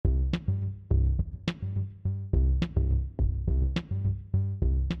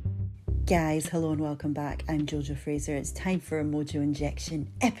guys, hello and welcome back. I'm Jojo Fraser. It's time for a Mojo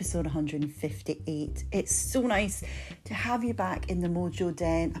Injection, episode 158. It's so nice to have you back in the Mojo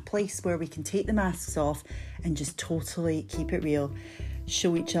Den, a place where we can take the masks off and just totally keep it real,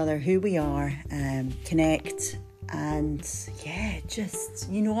 show each other who we are, connect, and just,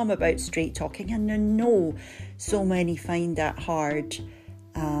 I'm about straight talking, and I know so many find that hard.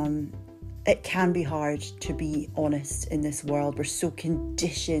 It can be hard to be honest in this world. We're so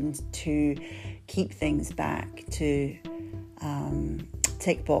conditioned to keep things back, to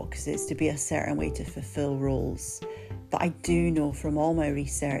tick boxes, to be a certain way, to fulfill roles. But I do know from all my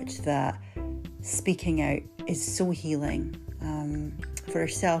research that speaking out is so healing for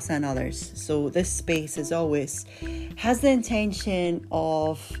ourselves and others. So this space, as always, has the intention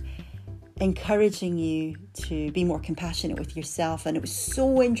of encouraging you to be more compassionate with yourself. And it was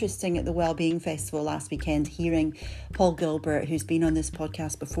so interesting at the Wellbeing Festival last weekend hearing Paul Gilbert, who's been on this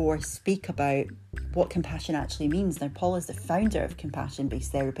podcast before, speak about what compassion actually means. Now, Paul is the founder of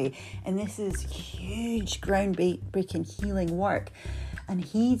Compassion-Based Therapy, and this is huge, groundbreaking healing work. And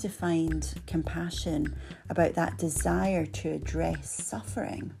he defined compassion about that desire to address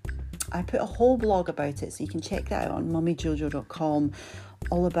suffering. I put a whole blog about it, so you can check that out on mummyjojo.com,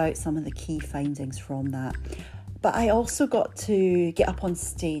 all about some of the key findings from that. But I also got to get up on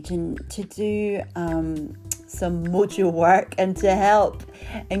stage and to do some mojo work and to help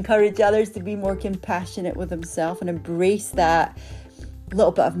encourage others to be more compassionate with themselves and embrace that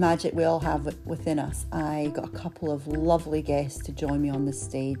little bit of magic we all have within us. I got a couple of lovely guests to join me on the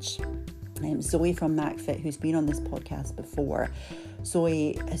stage. Zoe from MacFit, who's been on this podcast before.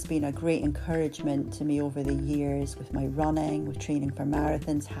 Zoe has been a great encouragement to me over the years with my running, with training for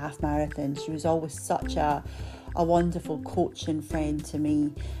marathons, half marathons. She was always such a wonderful coach and friend to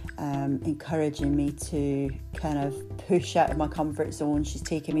me, encouraging me to kind of push out of my comfort zone. She's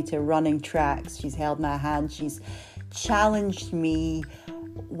taken me to running tracks. She's held my hand. She's challenged me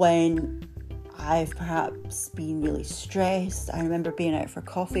when I've perhaps been really stressed. I remember being out for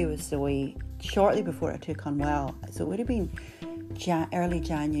coffee with Zoe shortly before I took unwell. So it would have been early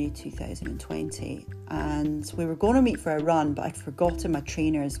January 2020. And we were going to meet for a run, but I'd forgotten my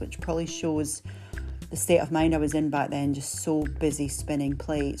trainers, which probably shows the state of mind I was in back then, just so busy spinning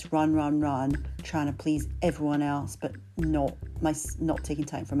plates, run, trying to please everyone else, but not taking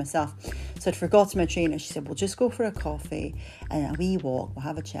time for myself. So I'd forgotten my trainer. She said, "We'll just go for a coffee and a wee walk, we'll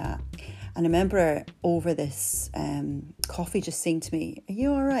have a chat." And I remember over this coffee just saying to me, "Are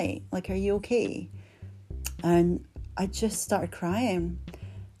you all right? Like, are you okay?" And I just started crying.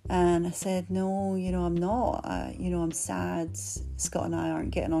 And I said, "No, I'm not. I'm sad. Scott and I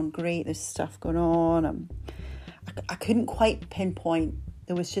aren't getting on great. There's stuff going on." I couldn't quite pinpoint.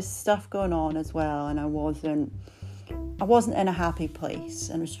 There was just stuff going on as well. And I wasn't in a happy place.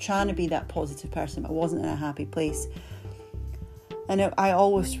 And I was trying to be that positive person, but I wasn't in a happy place. And I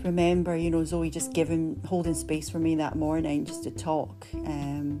always remember, Zoe just holding space for me that morning just to talk.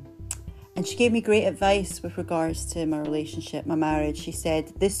 And she gave me great advice with regards to my relationship, my marriage. She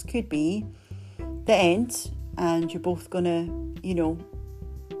said, this could be the end and you're both going to,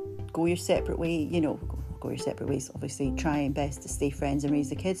 go your separate way, go your separate ways, obviously trying best to stay friends and raise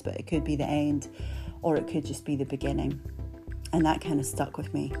the kids, but it could be the end or it could just be the beginning. And that kind of stuck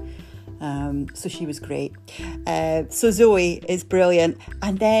with me. So she was great. So Zoe is brilliant.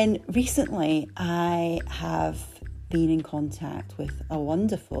 And then recently I have been in contact with a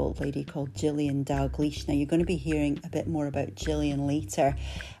wonderful lady called Gillian Dalgleish. Now you're going to be hearing a bit more about Gillian later.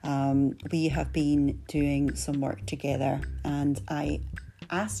 We have been doing some work together and I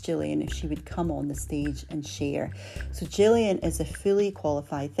asked Gillian if she would come on the stage and share. So Gillian is a fully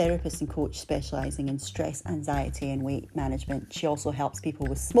qualified therapist and coach specialising in stress, anxiety and weight management. She also helps people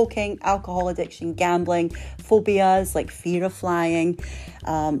with smoking, alcohol addiction, gambling, phobias like fear of flying,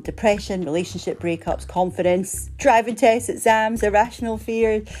 depression, relationship breakups, confidence, driving tests, exams, irrational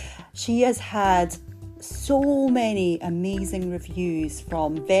fear. She has had so many amazing reviews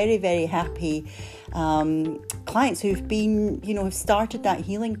from very, very happy clients who've been, have started that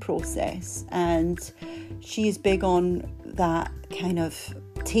healing process. And she is big on that kind of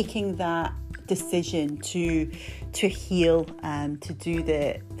taking that decision to heal and to do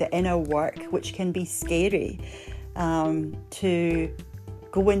the inner work, which can be scary, to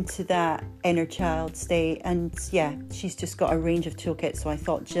go into that inner child state. And she's just got a range of toolkits. So I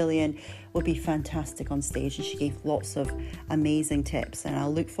thought Gillian would be fantastic on stage, and she gave lots of amazing tips. And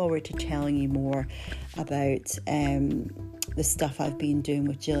I'll look forward to telling you more about the stuff I've been doing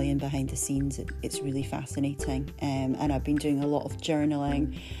with Gillian behind the scenes. It's really fascinating. And I've been doing a lot of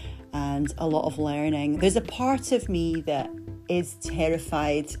journaling and a lot of learning. There's a part of me that is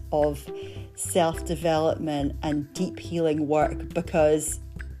terrified of self-development and deep healing work, because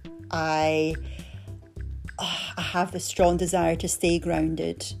I have this strong desire to stay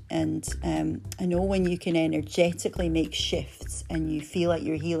grounded, and I know when you can energetically make shifts and you feel like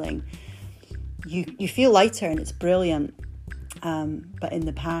you're healing, you feel lighter, and it's brilliant. But in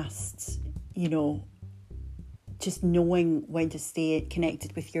the past, you know, just knowing when to stay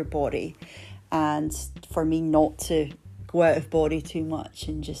connected with your body, and for me not to go out of body too much,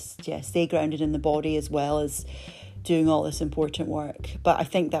 and just stay grounded in the body as well as doing all this important work. But I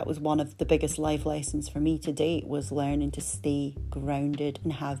think that was one of the biggest life lessons for me to date, was learning to stay grounded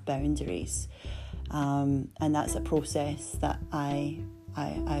and have boundaries. And that's a process that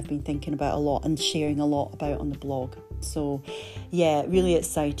I've been thinking about a lot and sharing a lot about on the blog. So yeah, really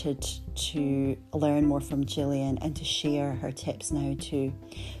excited to learn more from Gillian and to share her tips now too.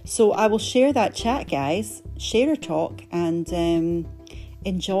 So I will share that chat, guys. Share her talk and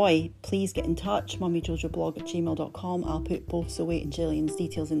enjoy. Please get in touch, mummyjojoblog@gmail.com. I'll put both Zoe and Gillian's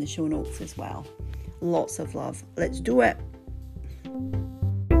details in the show notes as well. Lots of love. Let's do it.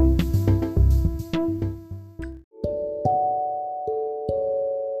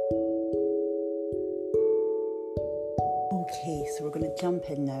 Okay, so we're going to jump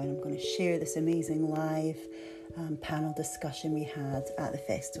in now, and I'm going to share this amazing live panel discussion we had at the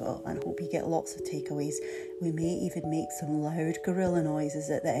festival, and I hope you get lots of takeaways. We may even make some loud gorilla noises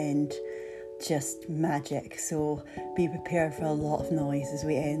at the end, just magic. So be prepared for a lot of noise as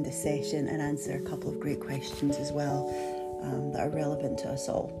we end the session and answer a couple of great questions as well that are relevant to us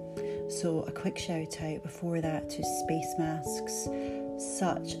all. So a quick shout out before that to Space Masks.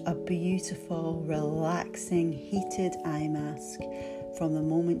 Such a beautiful, relaxing, heated eye mask. From the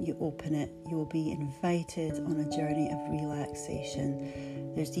moment you open it, you will be invited on a journey of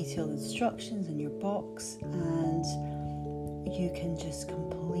relaxation. There's detailed instructions in your box, and you can just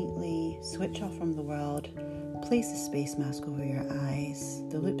completely switch off from the world. Place the space mask over your eyes,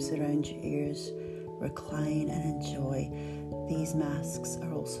 the loops around your ears, recline and enjoy. These masks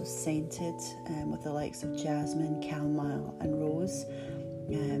are also scented with the likes of jasmine, chamomile and rose.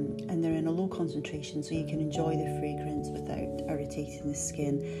 And they're in a low concentration, so you can enjoy the fragrance without irritating the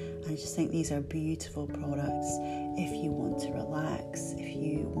skin. I just think these are beautiful products if you want to relax, if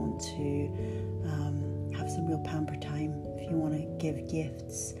you want to have some real pamper time, if you want to give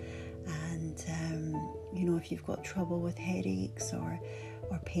gifts, and you know, if you've got trouble with headaches or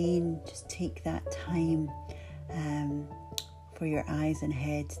pain, just take that time for your eyes and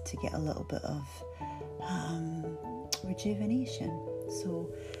head to get a little bit of rejuvenation. So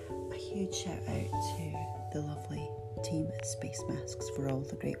a huge shout out to the lovely team at Space Masks for all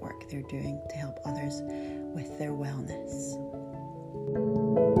the great work they're doing to help others with their wellness.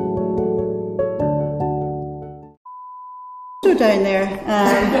 So down there.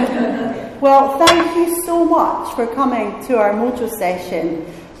 Well, thank you so much for coming to our Mojo session.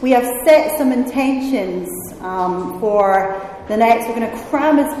 We have set some intentions for the next. We're going to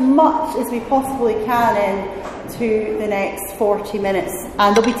cram as much as we possibly can in to the next 40 minutes,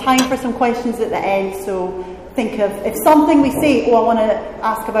 and there'll be time for some questions at the end. So think of, if something we say, oh, I want to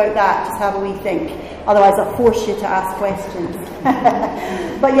ask about that, just have a wee think. Otherwise I'll force you to ask questions.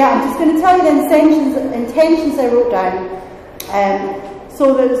 But yeah, I'm just going to tell you the intentions I wrote down.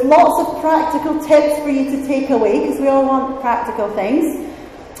 So there's lots of practical tips for you to take away, because we all want practical things.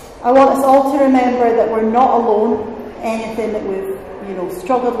 I want us all to remember that we're not alone. Anything that we've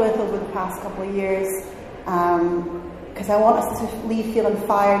struggled with over the past couple of years, because I want us to leave feeling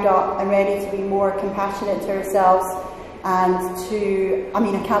fired up and ready to be more compassionate to ourselves, and to, I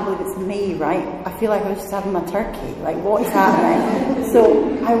can't believe it's May, right? I feel like I was just having my turkey, like what is happening?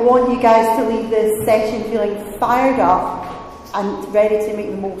 So I want you guys to leave this session feeling fired up and ready to make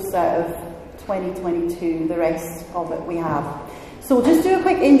the most out of 2022, the rest of it we have. So we'll just do a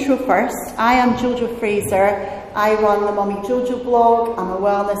quick intro first. I am Jojo Fraser. I run the Mummy Jojo blog. I'm a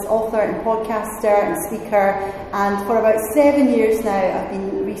wellness author and podcaster and speaker, and for about 7 years now I've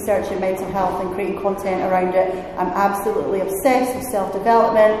been researching mental health and creating content around it. I'm absolutely obsessed with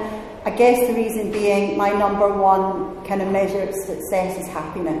self-development. I guess the reason being, my number one kind of measure of success is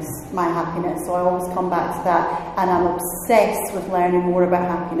happiness, my happiness. So I always come back to that, and I'm obsessed with learning more about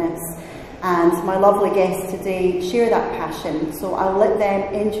happiness. And my lovely guests today share that passion. So I'll let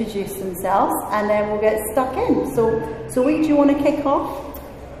them introduce themselves, and then we'll get stuck in. So Zoe, do you want to kick off?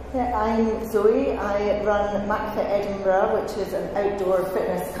 Yeah, I'm Zoe. I run MacFit Edinburgh, which is an outdoor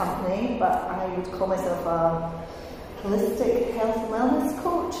fitness company, but I would call myself a holistic health and wellness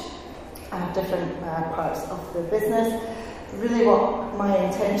coach. I have different parts of the business. really what my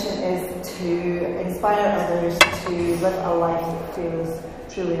intention is to inspire others to live a life that feels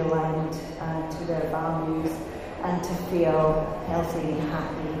truly aligned to their values and to feel healthy,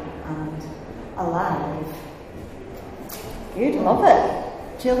 happy and alive. Good, love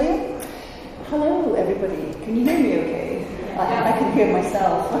it. Julia? Hello everybody, can you hear me okay? I can hear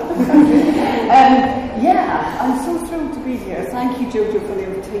myself. Yeah, I'm so thrilled to be here. Thank you, Jojo, for the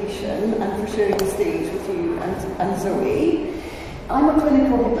invitation and for sharing the stage with you and Zoe. I'm a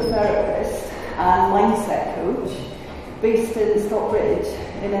clinical hypnotherapist and mindset coach based in Stockbridge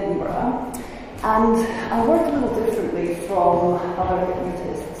in Edinburgh, and I work a little differently from other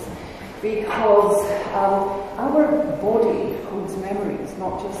hypnotists because our body holds memories,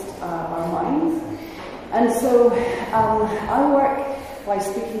 not just our minds. And so I work by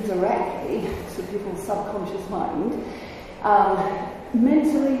speaking directly to people's subconscious mind,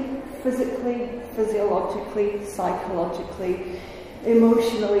 mentally, physically, physiologically, psychologically,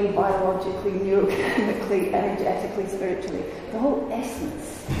 emotionally, biologically, neurochemically, energetically, spiritually, the whole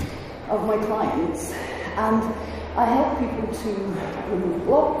essence of my clients. And I help people to remove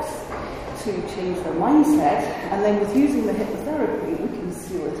blocks, to change their mindset, and then with using the hypnotherapy, we can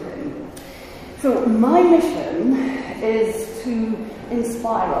seal it in. So my mission is to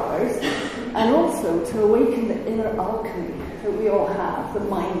inspire others and also to awaken the inner alchemy that we all have, the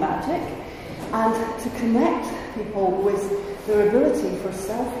mind magic, and to connect people with their ability for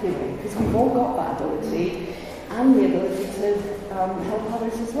self-healing, because we've all got that ability and the ability to help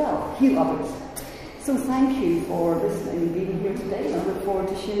others as well, heal others. So thank you for listening and being here today, and I look forward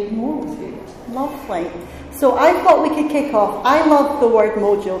to sharing more with you. Lovely. So I thought we could kick off. I love the word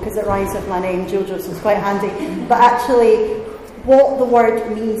mojo because it rhymes with my name, Jojo, so it's quite handy. But actually, what the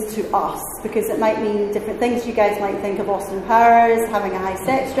word means to us, because it might mean different things. You guys might think of Austin Powers having a high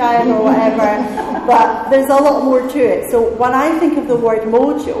sex drive or whatever, but there's a lot more to it. So when I think of the word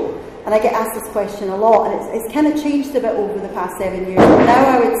mojo, and I get asked this question a lot, and it's kind of changed a bit over the past 7 years. But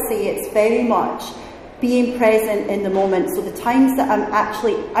now I would say it's very much being present in the moment. So the times that I'm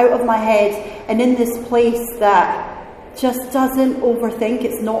actually out of my head and in this place that just doesn't overthink,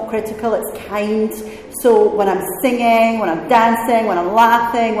 it's not critical, it's kind. So when I'm singing, when I'm dancing, when I'm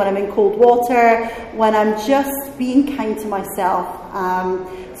laughing, when I'm in cold water, when I'm just being kind to myself.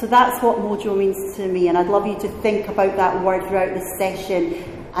 So that's what mojo means to me, and I'd love you to think about that word throughout this session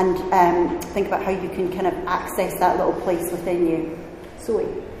and think about how you can kind of access that little place within you. Zoe?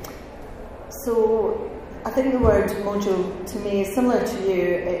 So I think the word mojo to me is similar to you.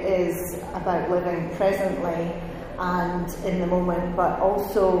 It is about living presently and in the moment, but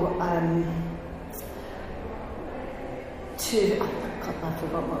also I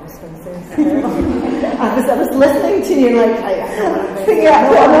forgot what I was going to say. I was listening to you like I don't want to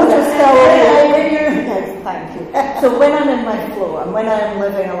say. Yes, thank you. So when I'm in my flow and when I'm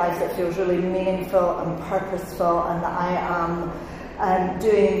living a life that feels really meaningful and purposeful, and that I am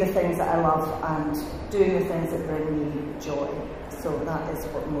doing the things that I love and doing the things that bring me joy. So that is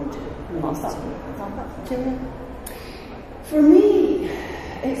what mojo means to me. For me,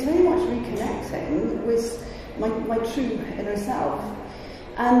 it's very much reconnecting with my true inner self.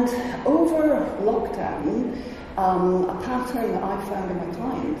 And over lockdown, a pattern that I've found in my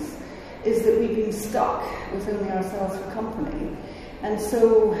clients is that we've been stuck with only ourselves for company. And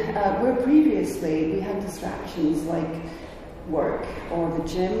so where previously we had distractions like work or the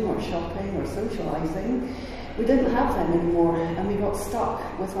gym or shopping or socializing, we didn't have them anymore, and we got stuck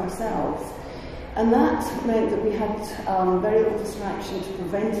with ourselves. And that meant that we had very little distraction to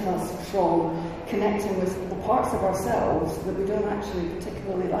prevent us from connecting with the parts of ourselves that we don't actually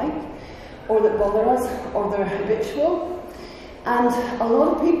particularly like, or that bother us, or they're habitual. And a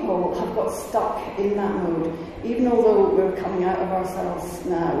lot of people have got stuck in that mode, even although we're coming out of ourselves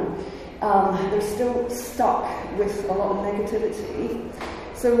now. They're still stuck with a lot of negativity.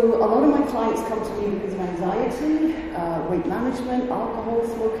 So a lot of my clients come to me because of anxiety, weight management, alcohol,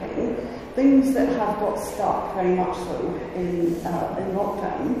 smoking, things that have got stuck very much so in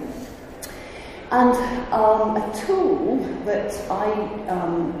lockdown. And a tool that I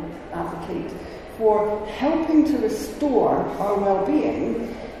advocate for helping to restore our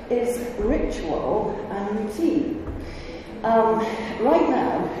well-being is ritual and routine. Right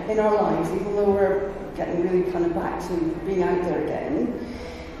now in our lives, even though we're getting really kind of back to being out there again,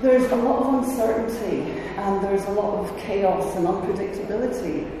 there's a lot of uncertainty and there's a lot of chaos and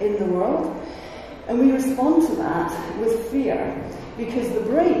unpredictability in the world. And we respond to that with fear because the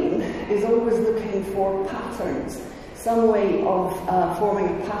brain is always looking for patterns, some way of forming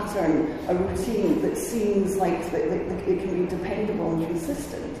a pattern, a routine that seems like it can be dependable and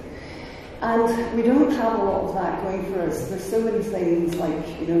consistent. And we don't have a lot of that going for us. There's so many things like,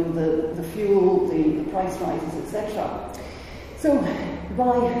 the fuel, the price rises, etc. So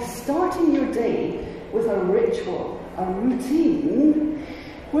by starting your day with a ritual, a routine,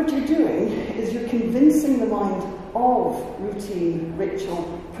 what you're doing is you're convincing the mind of routine,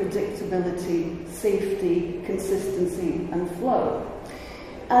 ritual, predictability, safety, consistency, and flow.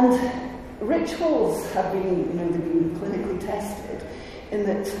 And rituals have been, they've been clinically tested in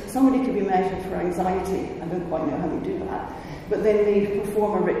that somebody could be measured for anxiety. I don't quite know how they do that, but then they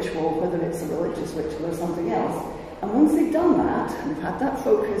perform a ritual, whether it's a religious ritual or something else. And once they've done that, and they've had that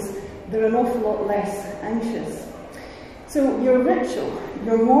focus, they're an awful lot less anxious. So your ritual,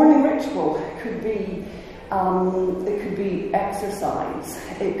 your morning ritual could be, it could be exercise,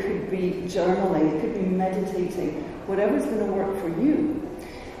 it could be journaling, it could be meditating, whatever's going to work for you.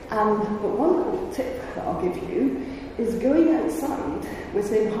 But one little tip that I'll give you is going outside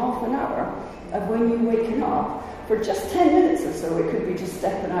within half an hour of when you're waking up for just 10 minutes or so. It could be just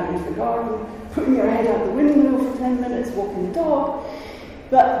stepping out into the garden, putting your head out the window for 10 minutes, walking the dog.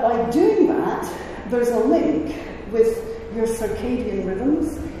 But by doing that, there's a link with your circadian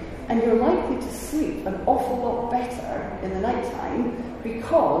rhythms, and you're likely to sleep an awful lot better in the nighttime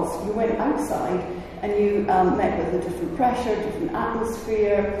because you went outside and you met with a different pressure, different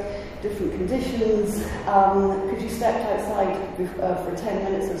atmosphere, different conditions, because you stepped outside for 10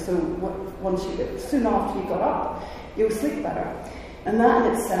 minutes or so. Soon after you got up, you'll sleep better. And that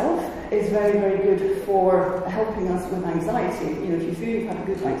in itself is very, very good for helping us with anxiety. If you feel you've had a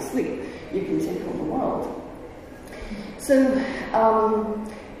good night's sleep, you can take on the world. So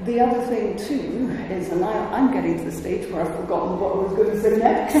the other thing too is, and I'm getting to the stage where I've forgotten what I was going to say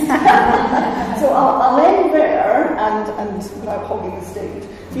next. So I'll end there and without hogging the stage.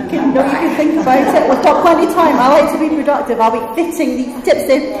 You can think about it. We've got plenty of time. I like to be productive. I'll be fitting these tips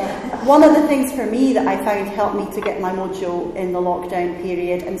in. One of the things for me that I found helped me to get my mojo in the lockdown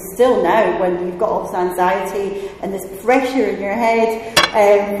period, and still now when you've got all this anxiety and this pressure in your head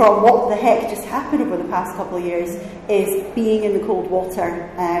from what the heck just happened over the past couple of years, is being in the cold water.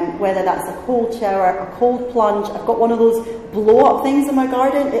 Whether that's a cold shower, a cold plunge. I've got one of those blow-up things in my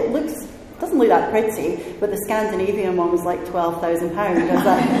garden. It doesn't look that pretty, but the Scandinavian one was like £12,000. I was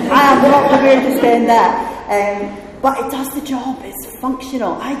like, I am not prepared to spend that. But it does the job. It's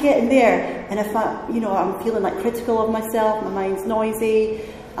functional. I get in there, and if I'm feeling like critical of myself, my mind's noisy,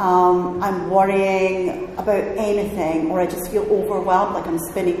 I'm worrying about anything, or I just feel overwhelmed, like I'm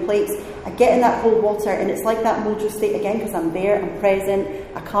spinning plates, I get in that cold water, and it's like that mojo state again, because I'm there, I'm present,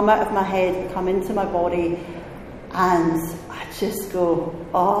 I come out of my head, I come into my body, and I just go,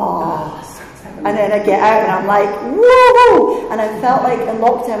 and then I get out and I'm like, whoa! And I felt like in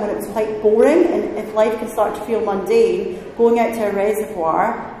lockdown when it was quite boring, and if life can start to feel mundane, going out to a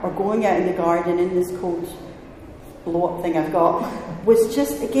reservoir or going out in the garden in this cold blow-up thing I've got was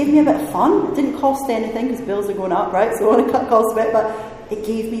just, it gave me a bit of fun. It didn't cost anything because bills are going up, right? So I want to cut costs a bit, but it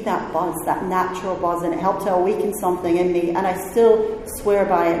gave me that buzz, that natural buzz, and it helped to awaken something in me. And I still swear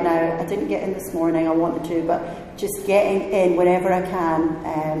by it now. I didn't get in this morning, I wanted to, but just getting in whenever I can,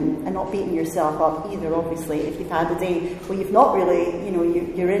 and not beating yourself up either, obviously, if you've had a day where you've not really,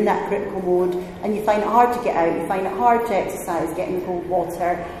 you're in that critical mode and you find it hard to get out, you find it hard to exercise, get in the cold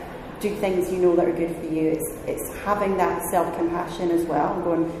water, do things that are good for you. It's having that self-compassion as well, and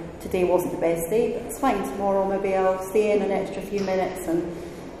going, today wasn't the best day, but it's fine, tomorrow maybe I'll stay in an extra few minutes and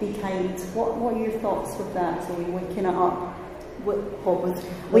be kind. What are your thoughts with that? So we're waking it up,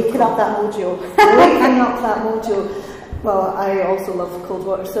 waking up that mojo. Waking up that mojo. Well, I also love cold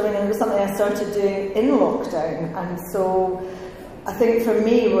water swimming, and it was something I started doing in lockdown, and so I think for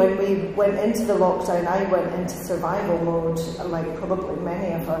me, when we went into the lockdown, I went into survival mode, like probably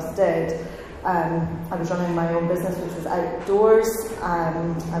many of us did. I was running my own business, which was outdoors. I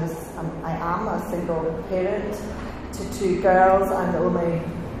am a single parent to 2 girls. I'm the only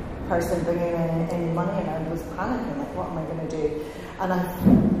person bringing in any money, and I was panicking, like, what am I going to do? And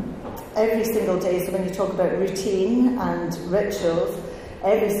every single day, so when you talk about routine and rituals,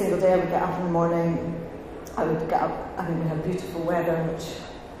 every single day I would get up in the morning. I would get up, I mean, we had beautiful weather, which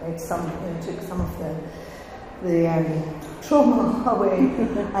made took some of the trauma away.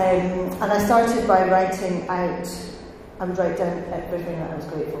 And I started by writing out, I would write down everything that I was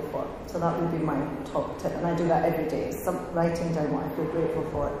grateful for. So that would be my top tip, and I do that every day, writing down what I feel grateful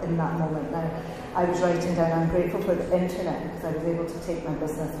for in that moment. Now, I was writing down, I'm grateful for the internet, because I was able to take my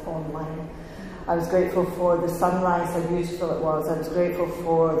business online. I was grateful for the sunrise, how beautiful it was. I was grateful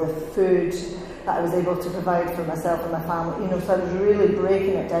for the food that I was able to provide for myself and my family. So I was really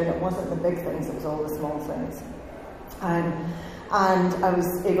breaking it down. It wasn't the big things, it was all the small things. And I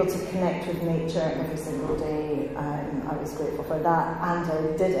was able to connect with nature every single day, and I was grateful for that. And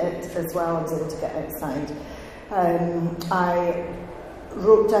I did it as well. I was able to get outside. I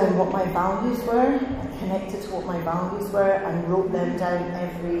wrote down what my values were, I connected to what my values were, and wrote them down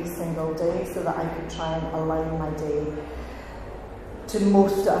every single day so that I could try and align my day to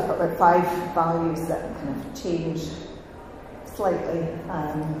most. I've got about 5 values that kind of change slightly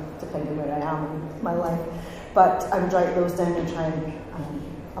depending where I am in my life. But I would write those down and try and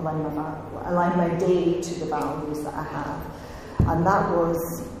align my day to the values that I have. And that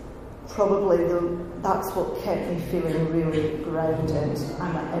was probably that's what kept me feeling really grounded.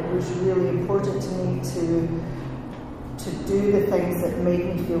 And it was really important to me to do the things that made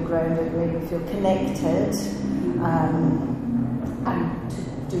me feel grounded, made me feel connected, and to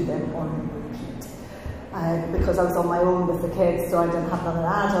do them on repeat. Because I was on my own with the kids, so I didn't have another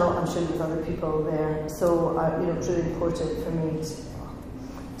adult. I'm sure there's other people there. So it was really important for me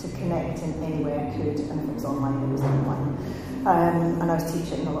to connect in any way I could, and if it was online, it was online. And I was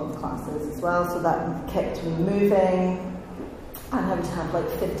teaching a lot of classes as well, so that kept me moving. And I would have like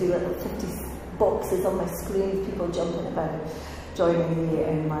 50 boxes on my screen, people jumping about, joining me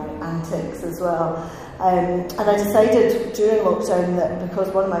in my antics as well. And I decided during lockdown that because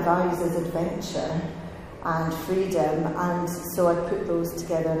one of my values is adventure and freedom, and so I put those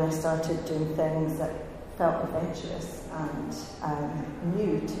together and I started doing things that felt adventurous and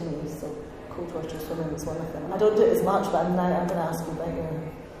new to me. So cold water swimming was one of them. I don't do it as much, but I'm going to ask you about your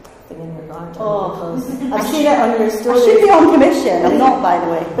thing in your garden, because I've seen it on your story. I should be on commission. I'm not, by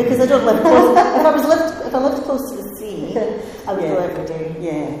the way, because I don't live close. If I lived close to the sea, I would go every day.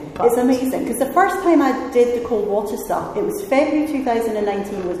 Yeah, but it's amazing, because the first time I did the cold water stuff, it was February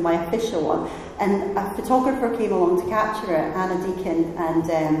 2019 was my official one, and a photographer came along to capture it, Anna Deacon,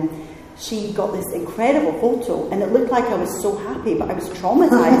 and she got this incredible photo, and it looked like I was so happy, but I was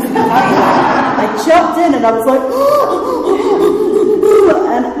traumatized. I jumped in and I was like,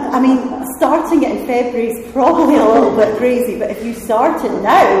 and I mean, starting it in February is probably a little bit crazy, but if you start it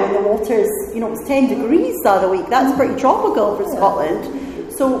now and the water's, it's 10 degrees the other week, that's pretty tropical for Scotland.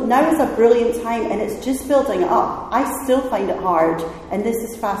 So now is a brilliant time, and it's just building up. I still find it hard, and this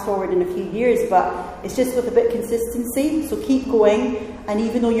is fast forward in a few years, but it's just with a bit of consistency. So keep going, and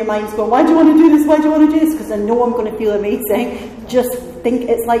even though your mind's going, why do you want to do this? Why do you want to do this? Because I know I'm going to feel amazing. Just think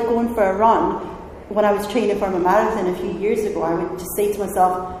it's like going for a run. When I was training for my marathon a few years ago, I would just say to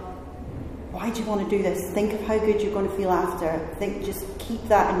myself, why do you want to do this? Think of how good you're going to feel after. Just keep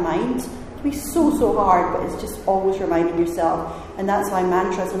that in mind. It can be so hard, but it's just always reminding yourself. And that's why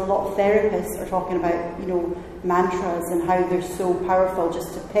mantras, and a lot of therapists are talking about, mantras and how they're so powerful.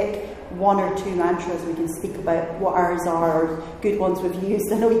 Just to pick 1 or 2 mantras, we can speak about what ours are, or good ones we've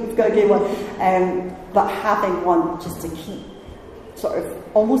used. I know you've got a good one. But having one just to keep sort of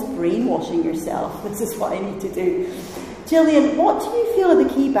almost brainwashing yourself. This is what I need to do. Gillian, what do you feel are the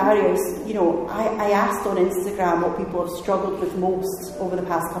key barriers? I asked on Instagram what people have struggled with most over the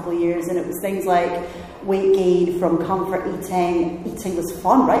past couple of years, and it was things like weight gain from comfort eating. Eating was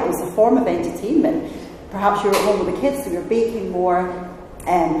fun, right? It was a form of entertainment. Perhaps you're at home with the kids, so you're baking more.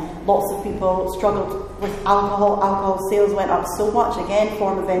 Lots of people struggled with alcohol. Alcohol sales went up so much, again,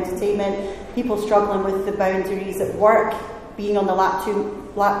 form of entertainment. People struggling with the boundaries at work, being on the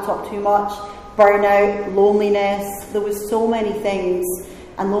laptop too much. Burnout, loneliness, there was so many things,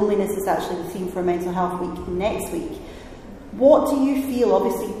 and loneliness is actually the theme for Mental Health Week next week. What do you feel?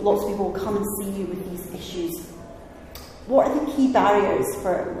 Obviously lots of people will come and see you with these issues. What are the key barriers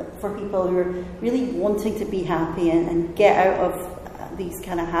for people who are really wanting to be happy and get out of these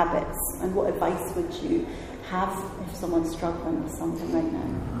kind of habits, and what advice would you have if someone's struggling with something right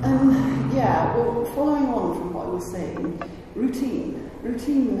now? Well, following on from what I was saying, routine, I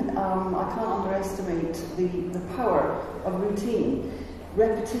can't underestimate the power of routine,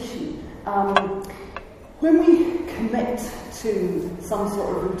 repetition. When we commit to some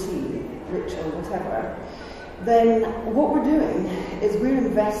sort of routine, ritual, whatever, then what we're doing is we're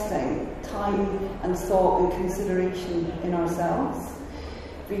investing time and thought and consideration in ourselves,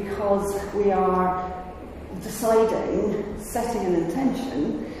 because we are deciding, setting an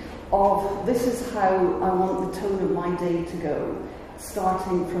intention of, this is how I want the tone of my day to go,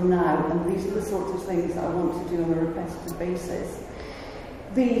 starting from now, and these are the sorts of things that I want to do on a repetitive basis.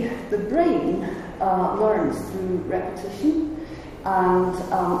 The brain learns through repetition, and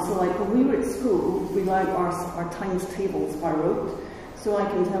so like when we were at school, we learned our times tables by rote. So I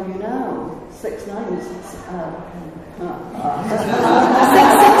can tell you now, 6 9 6 6 6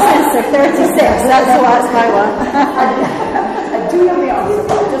 are 36. That's my one. I do know the answer,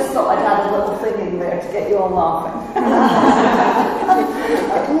 but I just just thought I'd add a little thing in there to get you all laughing.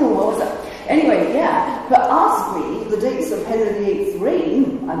 What was it? Anyway, yeah, but ask me the dates of Henry VIII's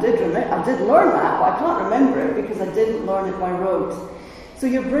reign. I did learn that, but I can't remember it because I didn't learn it by rote. So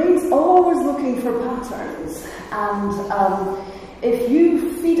your brain's always looking for patterns, and if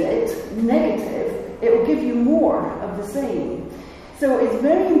you feed it negative, it will give you more of the same. So it's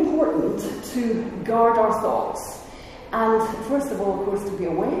very important to guard our thoughts. And first of all, of course, to be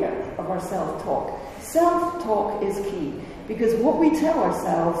aware of our self-talk. Self-talk is key, because what we tell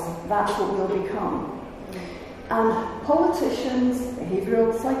ourselves, that's what we'll become. And politicians,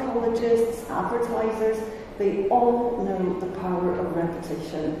 behavioural psychologists, advertisers, they all know the power of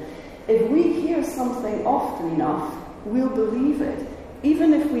repetition. If we hear something often enough, we'll believe it,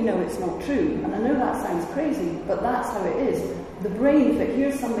 even if we know it's not true. And I know that sounds crazy, but that's how it is. The brain, if it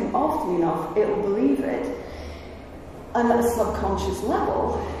hears something often enough, it will believe it. And at a subconscious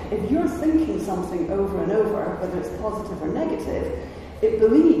level, if you're thinking something over and over, whether it's positive or negative, it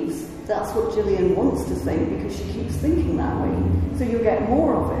believes that's what Gillian wants to think because she keeps thinking that way. So you'll get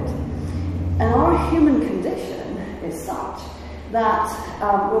more of it. And our human condition is such that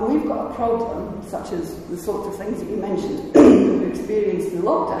when we've got a problem, such as the sorts of things that you mentioned we experienced in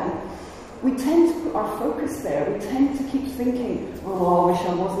lockdown, we tend to put our focus there. We tend to keep thinking, oh, I wish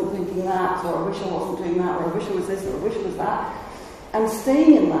I wasn't thinking that, or I wish I wasn't doing that, or I wish I was this, or I wish I was that, and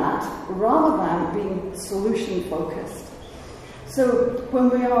staying in that rather than being solution-focused. So when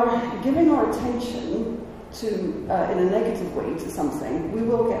we are giving our attention to, in a negative way to something, we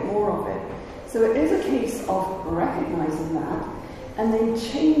will get more of it. So it is a case of recognizing that and then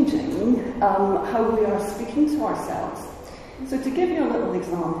changing how we are speaking to ourselves. So to give you a little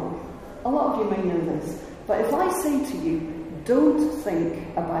example, a lot of you may know this, but if I say to you, don't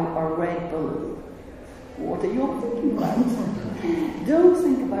think about a red balloon, what are you all thinking about? Don't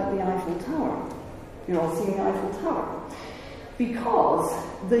think about the Eiffel Tower. You're all seeing the Eiffel Tower. Because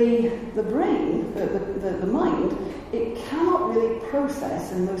the brain, the mind, it cannot really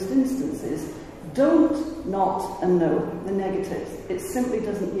process in most instances don't, not, and no, the negatives. It simply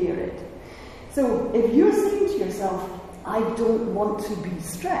doesn't hear it. So if you're saying to yourself, I don't want to be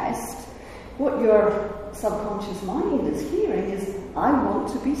stressed, what your subconscious mind is hearing is, I want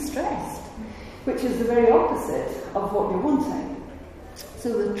to be stressed, which is the very opposite of what you're wanting. So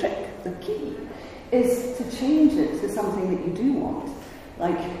the trick, the key, is to change it to something that you do want.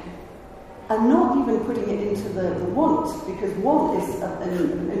 Like, and not even putting it into the want, because want is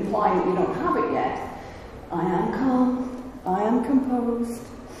implying that you don't have it yet. I am calm, I am composed,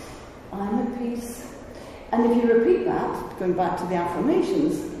 I'm at peace. And if you repeat that, going back to the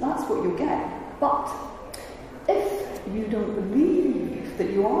affirmations, that's what you'll get. But if you don't believe that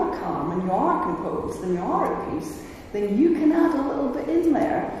you are calm and you are composed and you are at peace, then you can add a little bit in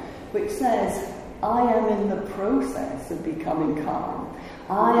there which says, I am in the process of becoming calm.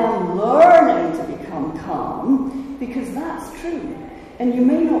 I am learning to become calm, because that's true. And you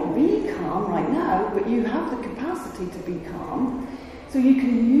may not be calm right now, but you have the capacity to be calm. So you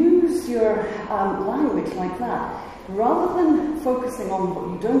can use your language like that. Rather than focusing on what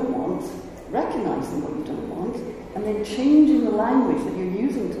you don't want, recognizing what you don't want, and then changing the language that you're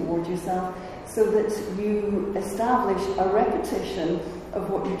using towards yourself so that you establish a repetition of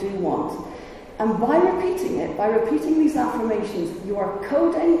what you do want. And by repeating it, by repeating these affirmations, you are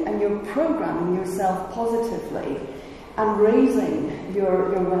coding and you're programming yourself positively and raising your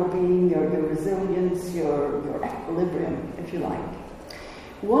well-being, your resilience, your equilibrium, if you like.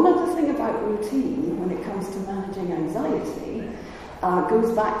 One other thing about routine when it comes to managing anxiety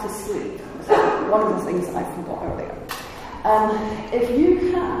goes back to sleep. One of the things I forgot earlier. If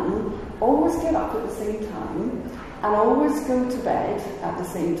you can always get up at the same time and always go to bed at the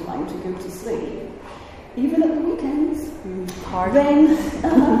same time to go to sleep, even at the weekends, then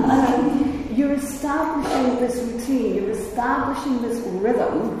you're establishing this routine, you're establishing this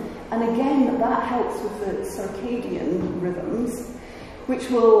rhythm, and again, that helps with the circadian rhythms, which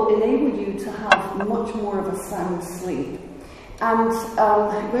will enable you to have much more of a sound sleep. And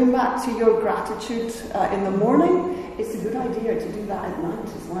going back to your gratitude in the morning, it's a good idea to do that at night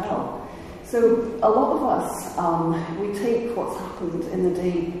as well. So a lot of us, we take what's happened in the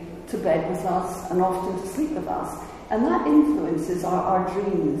day to bed with us and often to sleep with us. And that influences our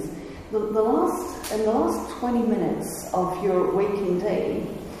dreams. In the last 20 minutes of your waking day,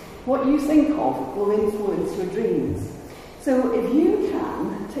 what you think of will influence your dreams. So if you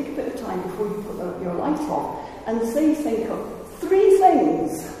can, take a bit of time before you put your light off and think of 3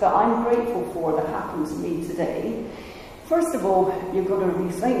 things that I'm grateful for that happened to me today. First of all, you've got to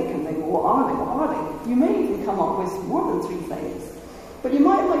rethink and think, what are they? You may even come up with more than 3 things. But you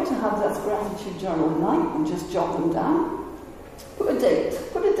might like to have this gratitude journal at night and just jot them down. Put a date,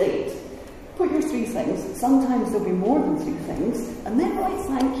 put your 3 things. Sometimes there'll be more than 3 things, and then write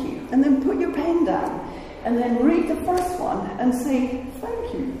thank you, and then put your pen down, and then read the first one and say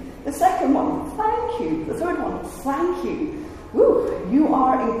thank you. The second one, thank you. The third one, thank you. Woo, you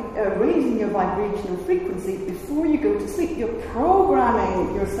are raising your vibrational frequency before you go to sleep. You're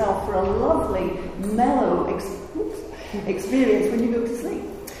programming yourself for a lovely, mellow experience when you go to sleep.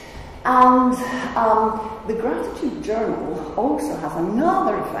 And the gratitude journal also has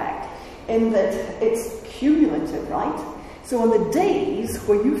another effect in that it's cumulative, right? So on the days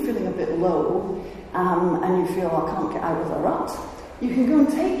where you're feeling a bit low and you feel, I can't get out of the rut, you can go and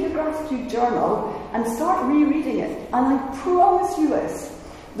take your gratitude journal and start rereading it. And I promise you this,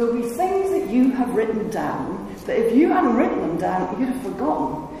 there'll be things that you have written down that if you hadn't written them down, you'd have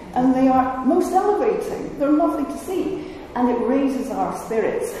forgotten. And they are most elevating. They're lovely to see. And it raises our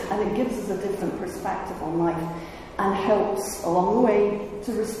spirits and it gives us a different perspective on life and helps along the way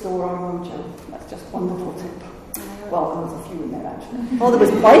to restore our mojo. That's just one little tip. Well, there was a few in there actually. Oh, there was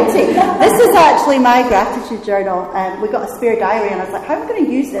plenty. This is actually my gratitude journal. We got a spare diary and I was like, how am I going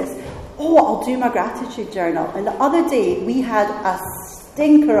to use this? Oh, I'll do my gratitude journal. And the other day, we had a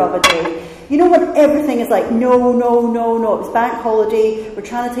stinker of a day. You know when everything is like, no, no, no, no. It was bank holiday. We're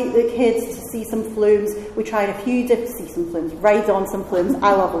trying to take the kids to see some flumes. We tried a few different, see some flumes, ride on some flumes.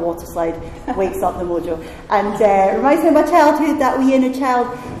 I love a water slide. Wakes up the mojo. And reminds me of my childhood, that wee inner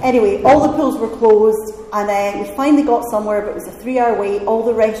child. Anyway, all the pools were closed. And then we finally got somewhere, but it was a 3-hour wait. All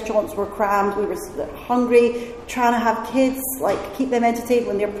the restaurants were crammed. We were hungry, trying to have kids, like, keep them entertained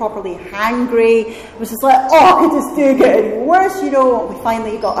when they're properly hangry. It was just like, oh, could this do get any worse, you know? We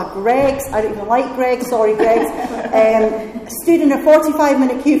finally got a Greg's. I don't even like Greg's, sorry, Greg's. Stood in a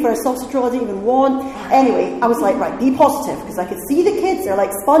 45-minute queue for a sausage roll I didn't even want. Anyway, I was like, right, be positive, because I could see the kids. They're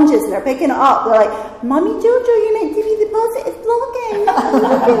like sponges, and they're picking it up. They're like, Mummy Jojo, you meant to be the positive blogging.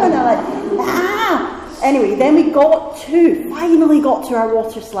 And I'm like, ah. Anyway, then we finally got to our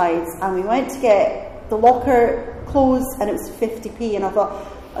water slides, and we went to get the locker closed, and it was 50p, and I thought,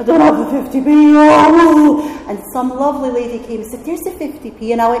 I don't have the 50p, oh! And some lovely lady came and said, there's the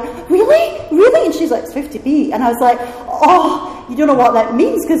 50p, and I went, really? Really? And she's like, it's 50p, and I was like, oh, you don't know what that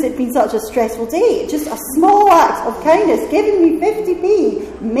means, because it'd been such a stressful day. Just a small act of kindness, giving me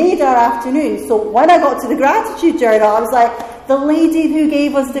 50p, made our afternoon. So when I got to the gratitude journal, I was like, the lady who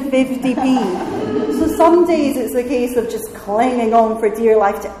gave us the 50p. So some days it's a case of just clinging on for dear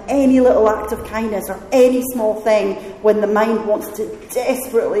life to any little act of kindness or any small thing when the mind wants to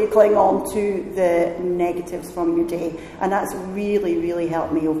desperately cling on to the negatives from your day. And that's really, really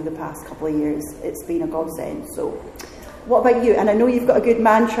helped me over the past couple of years. It's been a godsend. So what about you? And I know you've got a good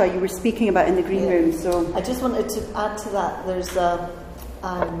mantra you were speaking about in the green room. So I just wanted to add to that. There's a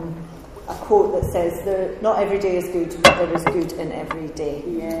quote that says, not every day is good, but there is good in every day.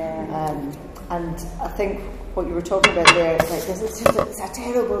 Yeah. And I think what you were talking about there, it's like, it's a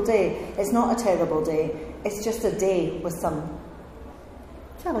terrible day. It's not a terrible day. It's just a day with some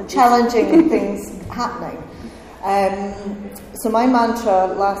challenging things happening. So my mantra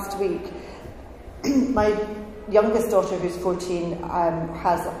last week, my youngest daughter, who's 14,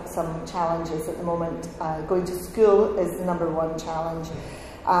 has some challenges at the moment. Going to school is the #1 challenge.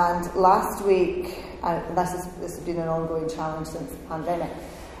 And last week, this has been an ongoing challenge since the pandemic,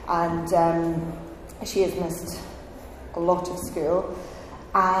 and she has missed a lot of school,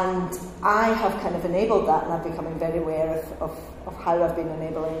 and I have kind of enabled that, and I'm becoming very aware of how I've been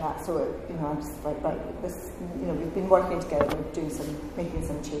enabling that. So I'm just like, right, this, we've been working together, making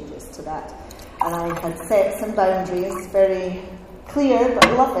some changes to that, and I had set some boundaries, very clear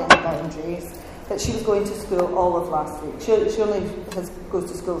but loving boundaries, that she was going to school all of last week. She only goes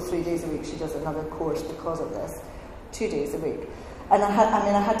to school 3 days a week. She does another course because of this, 2 days a week. And I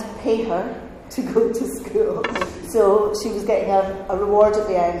had to pay her to go to school. So she was getting a reward at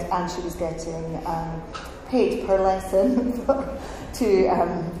the end, and she was getting paid per lesson to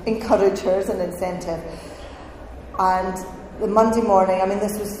encourage her as an incentive. And the Monday morning,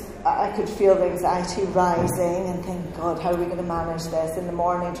 I could feel the anxiety rising and think, God, how are we going to manage this? In the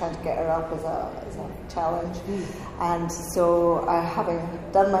morning, trying to get her up is a challenge. And so, having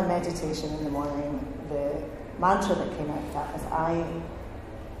done my meditation in the morning, the mantra that came out of that was, I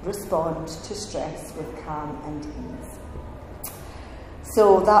respond to stress with calm and ease.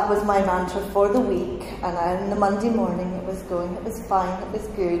 So that was my mantra for the week, and on the Monday morning it was fine, it was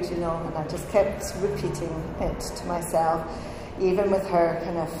good, and I just kept repeating it to myself, even with her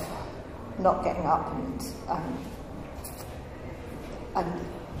kind of not getting up and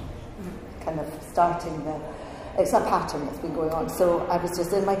kind of starting It's a pattern that's been going on. So I was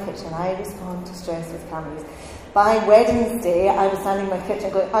just in my kitchen. I respond to stress with camera use. By Wednesday, I was standing in my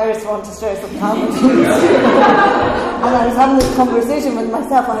kitchen going, I respond to stress with camera use. And I was having this conversation with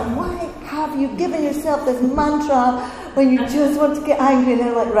myself. I'm like, why have you given yourself this mantra when you just want to get angry? And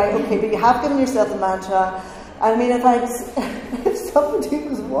they're like, right, okay, but you have given yourself a mantra. I mean, if somebody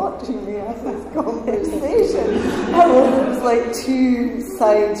was watching me have this conversation, it was like two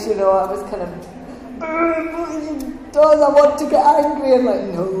sides, you know. I was kind of, I want to get angry. I'm like,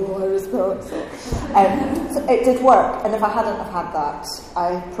 no, I respond. So it did work. And if I hadn't have had that,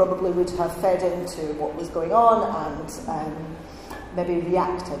 I probably would have fed into what was going on and maybe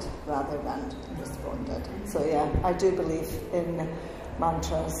reacted rather than responded. So yeah, I do believe in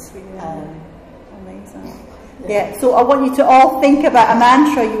mantras. Amazing. Yeah, so I want you to all think about a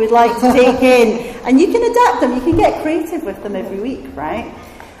mantra you would like to take in, and you can adapt them, you can get creative with them every week, right?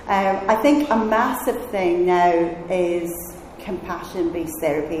 I think a massive thing now is compassion-based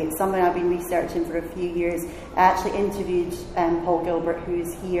therapy. It's something I've been researching for a few years. I actually interviewed Paul Gilbert,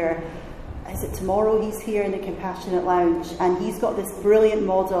 who's here. Is it tomorrow? He's here in the Compassionate Lounge, and he's got this brilliant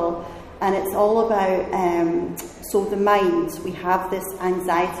model, and it's all about so the mind. We have this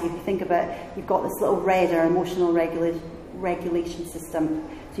anxiety. If you think about it, you've got this little red, or emotional regulation system.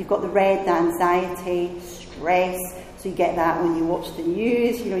 So you've got the red, the anxiety, stress. So you get that when you watch the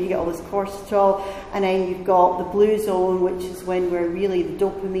news, you know, you get all this cortisol. And then you've got the blue zone, which is when we're really the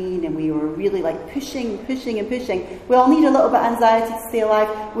dopamine and we were really like pushing. We all need a little bit of anxiety to stay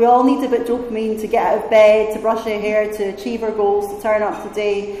alive. We all need a bit of dopamine to get out of bed, to brush our hair, to achieve our goals, to turn up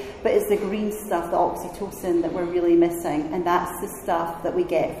today. But it's the green stuff, the oxytocin, that we're really missing. And that's the stuff that we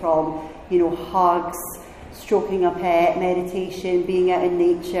get from, you know, hugs, stroking a pet, meditation, being out in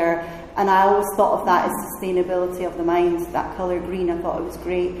nature. And I always thought of that as sustainability of the mind, that colour green. I thought it was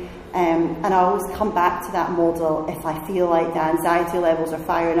great. And I always come back to that model if I feel like the anxiety levels are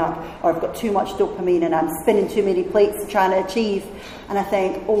firing up, or I've got too much dopamine and I'm spinning too many plates trying to achieve. And I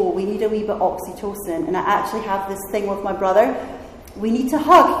think, oh, we need a wee bit of oxytocin. And I actually have this thing with my brother. We need to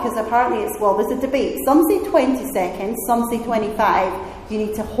hug, because apparently it's, well, there's a debate. Some say 20 seconds, some say 25. You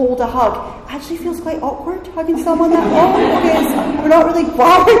need to hold a hug. It actually feels quite awkward hugging someone that long, because we're not really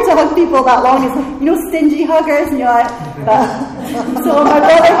bothered to hug people that long. It's, you know, stingy huggers, and you're like, but. So when my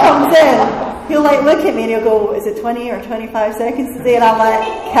brother comes in, he'll like look at me and he'll go, is it 20 or 25 seconds today? And I'm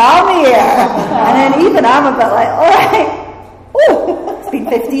like, come here. And then even I'm a bit like, all right, oh, it's been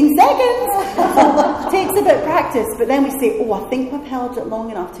 15 seconds. So it takes a bit of practice, but then we say, oh, I think we've held it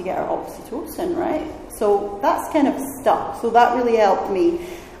long enough to get our oxytocin, right? So that's kind of stuck. So that really helped me.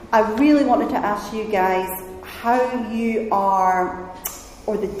 I really wanted to ask you guys how you are,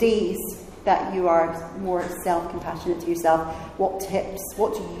 or the days that you are more self-compassionate to yourself. What tips,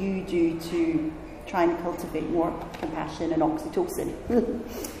 what do you do to try and cultivate more compassion and oxytocin?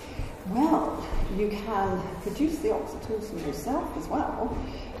 Well, you can produce the oxytocin yourself as well,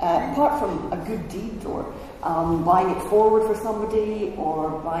 apart from a good deed, or buying it forward for somebody, or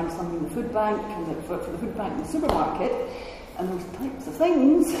buying something in the food bank, for the food bank in the supermarket, and those types of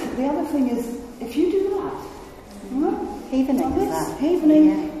things. The other thing is, if you do that,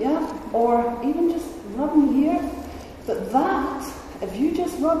 havening, yeah, or even just rubbing here, but that, if you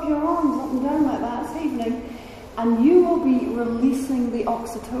just rub your arms up and down like that, it's havening. And you will be releasing the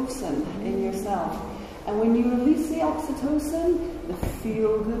oxytocin in yourself. And when you release the oxytocin, the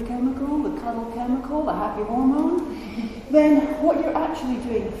feel-good chemical, the cuddle chemical, the happy hormone, then what you're actually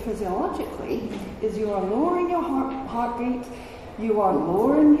doing physiologically is you are lowering your heartbeat, you are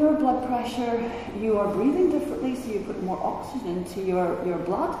lowering your blood pressure, you are breathing differently, so you put more oxygen into your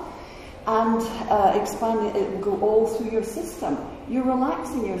blood, and expanding it will go all through your system. You're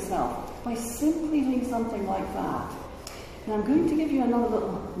relaxing yourself by simply doing something like that. Now I'm going to give you another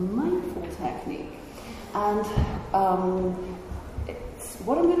little mindful technique. And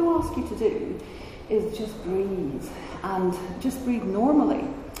what I'm going to ask you to do is just breathe. And just breathe normally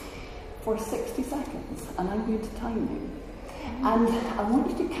for 60 seconds. And I'm going to time you. And I want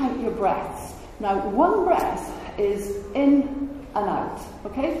you to count your breaths. Now, one breath is in and out,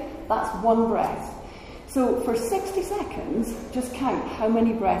 okay? That's one breath. So for 60 seconds, just count how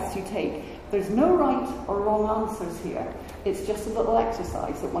many breaths you take. There's no right or wrong answers here. It's just a little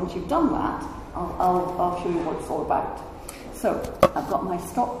exercise that once you've done that, I'll show you what it's all about. So I've got my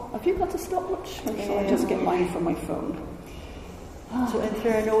stop. Have you got a stopwatch? Or shall I just get mine from my phone? So in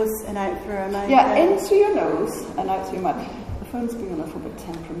through your nose and out through your mouth. Yeah, in through your nose and out through your mouth. The phone's being a little bit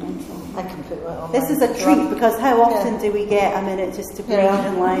temperamental. I can put that on. This is a treat, because how often do we get a minute just to breathe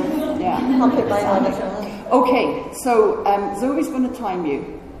in life? Yeah. I'll put mine on. Okay, so Zoe's going to time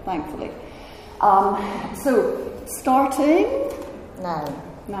you, thankfully. So, starting Now.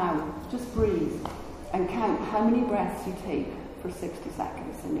 now, just breathe and count how many breaths you take for 60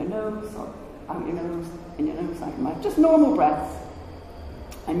 seconds. In your nose, or out your nose, in your nose, out your mouth. Just normal breaths.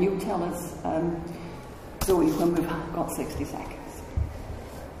 And you tell us, Zoe, when we've got 60 seconds.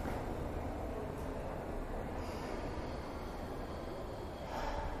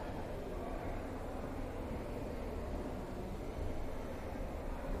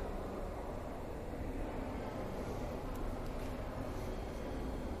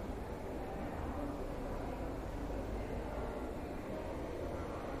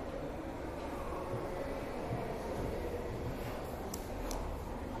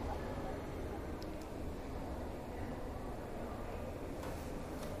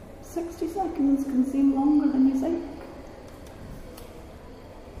 Seconds can seem longer than you think.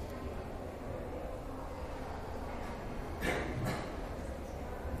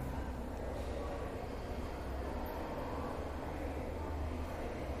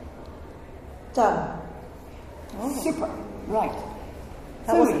 Done. Oh. Super. Right.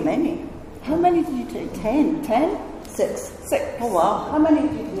 That wasn't many. How many did you take? 10. 10? 6. 6. Oh wow. How many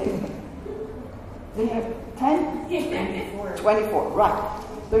did you take? Did you have 10? 24. 24. Right.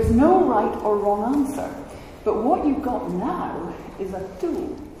 There's no right or wrong answer. But what you've got now is a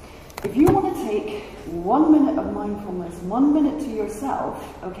tool. If you want to take 1 minute of mindfulness, 1 minute to yourself,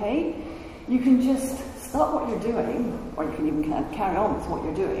 okay, you can just stop what you're doing, or you can even carry on with what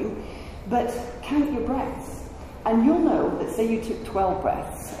you're doing, but count your breaths. And you'll know that, say you took 12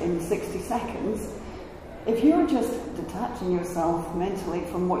 breaths in 60 seconds, if you're just detaching yourself mentally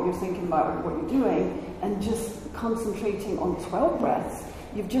from what you're thinking about or what you're doing, and just concentrating on 12 breaths,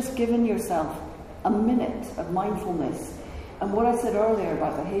 you've just given yourself a minute of mindfulness. And what I said earlier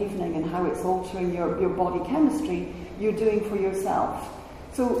about the havening and how it's altering your body chemistry, you're doing for yourself.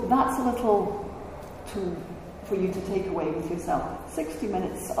 So that's a little tool for you to take away with yourself. 60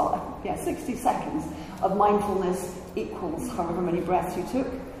 seconds of mindfulness equals however many breaths you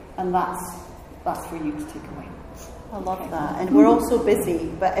took, and that's for you to take away. I love that. And we're all so busy,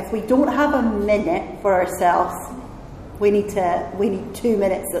 but if we don't have a minute for ourselves, we need 2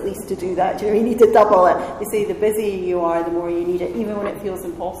 minutes at least to do that. We need to double it. You say the busier you are, the more you need it, even when it feels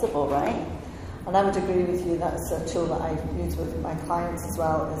impossible, right? And I would agree with you, that's a tool that I use with my clients as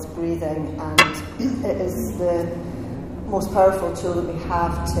well, is breathing, and it is the most powerful tool that we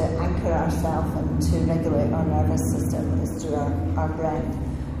have to anchor ourselves and to regulate our nervous system is through our breath.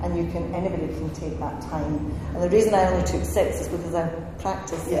 And anybody can take that time. And the reason I only took 6 is because I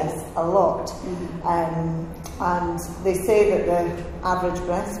practice this a lot. Mm-hmm. And they say that the average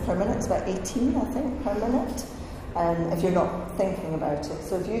breaths per minute is about 18, I think, per minute. If you're not thinking about it.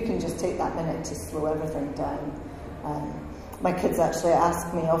 So if you can just take that minute to slow everything down. My kids actually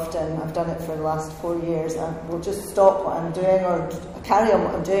ask me often, I've done it for the last 4 years, I will just stop what I'm doing or carry on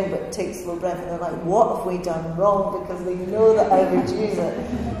what I'm doing but take slow breath, and they're like, what have we done wrong? Because they know that I would use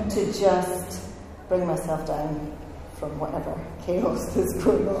it to just bring myself down from whatever chaos is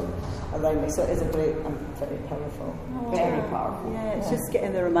going on around me. So it is a great and very powerful. Very powerful. Yeah, it's just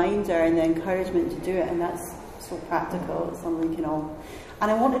getting the reminder and the encouragement to do it, and that's so practical. It's something we can all. And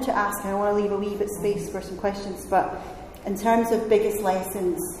I wanted to ask, and I want to leave a wee bit space for some questions, but in terms of biggest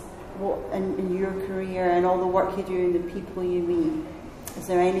lessons, what in your career and all the work you do and the people you meet, is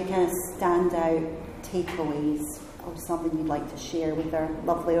there any kind of standout takeaways or something you'd like to share with our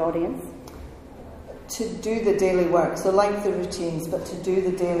lovely audience? To do the daily work, so like the routines, but to do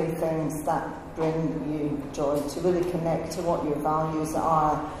the daily things that bring you joy, to really connect to what your values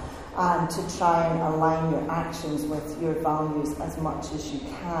are, and to try and align your actions with your values as much as you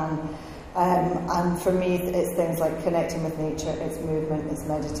can. And for me, it's things like connecting with nature, it's movement, it's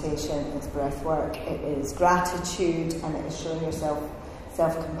meditation, it's breath work, it is gratitude, and it is showing yourself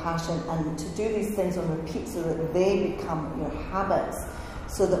self-compassion, and to do these things on repeat so that they become your habits,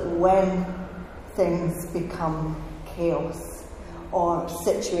 so that when things become chaos or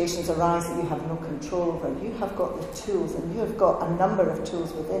situations arise that you have no control over, you have got the tools, and you have got a number of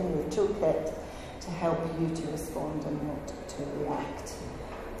tools within your toolkit to help you to respond and not to react.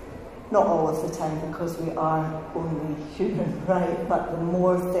 Not all of the time, because we are only human, right? But the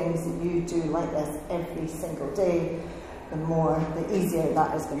more things that you do like this every single day, the easier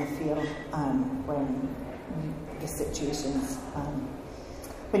that is going to feel when the situations,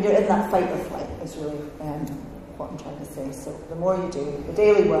 when you're in that fight or flight is really what I'm trying to say. So the more you do, the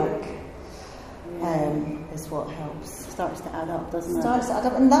daily work is what helps. Starts to add up, doesn't it? Starts to add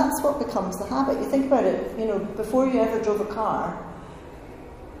up, and that's what becomes the habit. You think about it, before you ever drove a car,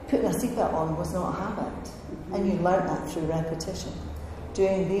 putting a seatbelt on was not a habit, and you learnt that through repetition.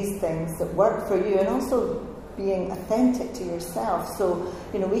 doing these things that work for you, and also being authentic to yourself. So,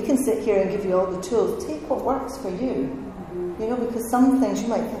 you know, we can sit here and give you all the tools. Take what works for you. You know, because some things you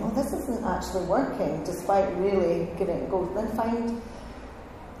might think, oh, this isn't actually working, despite really giving it a go. Then find,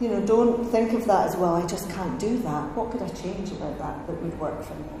 you know, don't think of that as, well, I just can't do that. What could I change about that would work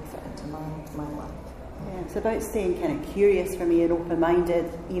for me, fit into my life? Yeah, it's about staying kind of curious for me and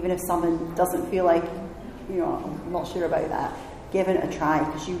open-minded, even if someone doesn't feel like, you know, I'm not sure about that. Giving it a try,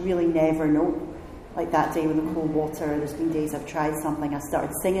 because you really never know. Like that day with the cold water, there's been days I've tried something. I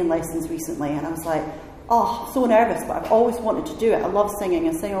started singing lessons recently, and I was like, oh, so nervous, but I've always wanted to do it. I love singing,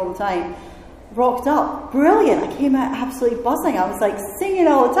 I sing all the time. Rocked up, brilliant. I came out absolutely buzzing. I was like singing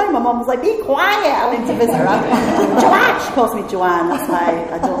all the time. My mum was like, be quiet. I went to visit her. Joanne, she calls me Joanne. That's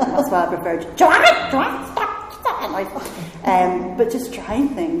why I prefer Joanne, stop. But just trying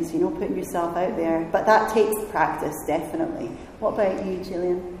things, you know, putting yourself out there. But that takes practice, definitely. What about you,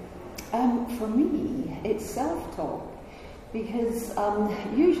 Gillian? For me, it's self-talk, because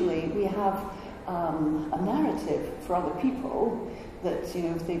usually we have a narrative for other people that, you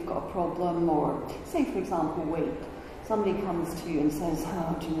know, if they've got a problem, or say, for example, weight. Somebody comes to you and says,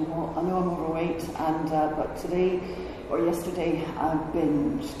 oh, do you know what, I know I'm overweight, and but today or yesterday I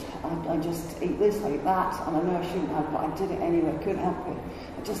binged. I just ate this, I ate that, and I know I shouldn't have, but I did it anyway, I couldn't help it.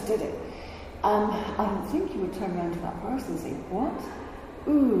 I just did it. I think you would turn around to that person and say, what?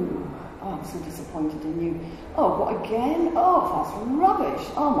 Ooh, oh, I'm so disappointed in you. Oh, what, again? Oh, that's rubbish.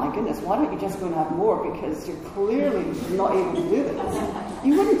 Oh my goodness, why don't you just go and have more, because you're clearly not able to do this.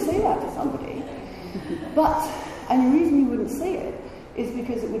 You wouldn't say that to somebody. And the reason you wouldn't say it is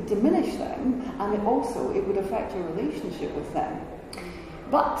because it would diminish them, and it would affect your relationship with them.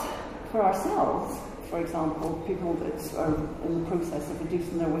 But for ourselves, for example, people that are in the process of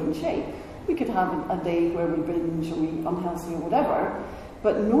reducing their weight and shape, we could have a day where we binge or we unhealthy or whatever.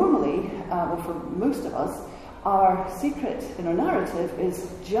 But normally, well, for most of us, our secret in our narrative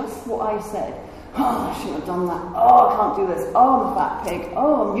is just what I said. Oh, I shouldn't have done that. Oh, I can't do this. Oh, I'm a fat pig.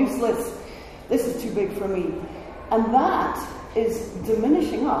 Oh, I'm useless. This is too big for me. And that is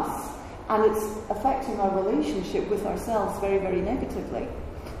diminishing us, and it's affecting our relationship with ourselves very, very negatively.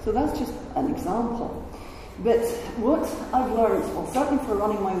 So that's just an example. But what I've learned, well, certainly for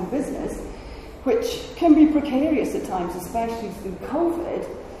running my own business, which can be precarious at times, especially through COVID,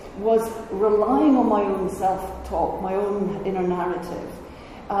 was relying on my own self-talk, my own inner narrative.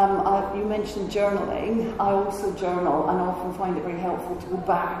 You mentioned journaling. I also journal, and I often find it very helpful to go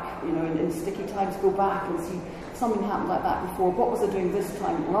back, you know, in sticky times, go back and see something happened like that before. What was I doing this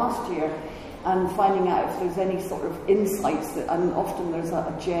time last year? And finding out if there's any sort of insights, and often there's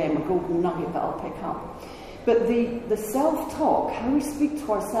a gem, a golden nugget that I'll pick up. But the self-talk, how we speak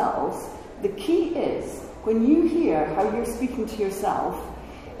to ourselves, the key is, when you hear how you're speaking to yourself,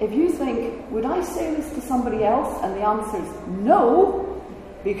 if you think, would I say this to somebody else? And the answer is no,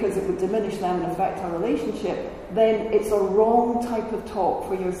 because it would diminish them and affect our relationship, then it's a wrong type of talk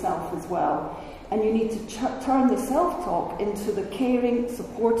for yourself as well. And you need to turn the self-talk into the caring,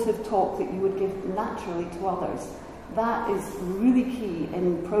 supportive talk that you would give naturally to others. That is really key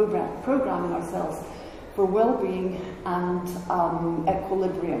in programming ourselves for well-being and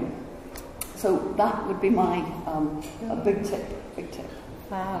equilibrium. So that would be my a big tip.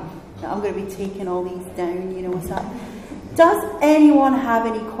 Wow. Now I'm going to be taking all these down, you know what's that? Does anyone have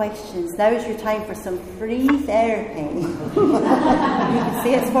any questions? Now is your time for some free therapy. You can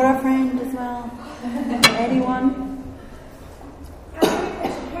say it's for a friend as well. Anyone?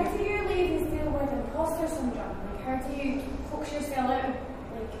 How do you ladies deal with imposter syndrome? Like, how do you coax yourself out,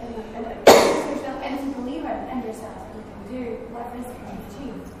 like, coax yourself into believing in yourself that you can do whatever it is that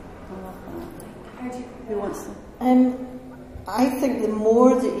you achieve? How do you? Who wants to? I think the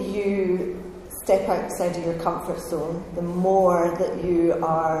more that you step outside of your comfort zone, the more that you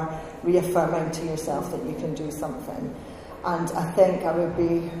are reaffirming to yourself that you can do something. And I think I would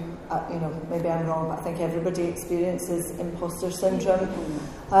be, you know, maybe I'm wrong, but I think everybody experiences imposter syndrome.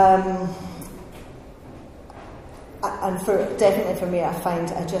 And definitely for me, I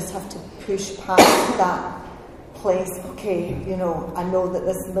find I just have to push past that place. Okay, you know, I know that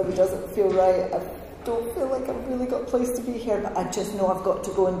this maybe doesn't feel right. I don't feel like I've really got a place to be here, but I just know I've got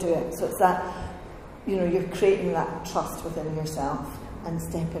to go and do it. So it's that, you know, you're creating that trust within yourself and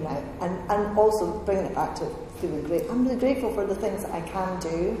stepping out, and also bringing it back to feeling great. I'm really grateful for the things that I can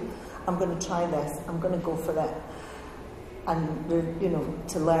do. I'm going to try this. I'm going to go for it, and, you know,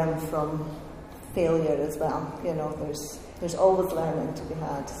 to learn from failure as well. You know, there's always learning to be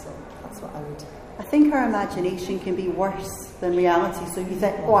had. So that's what I would. I think our imagination can be worse than reality. So you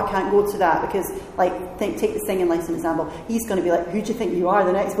think, oh, I can't go to that because, like, take the singing lesson example. He's going to be like, who do you think you are,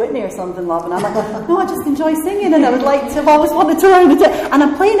 the next Whitney or something, love? And I'm like, no, I just enjoy singing, and I would like to have always wanted to learn it. And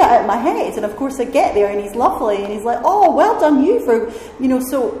I'm playing it out in my head, and of course I get there, and he's lovely, and he's like, oh, well done you for, you know.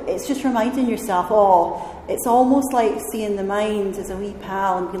 So it's just reminding yourself, oh, it's almost like seeing the mind as a wee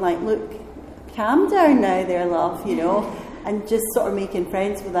pal and being like, look, calm down now there, love, you know. And just sort of making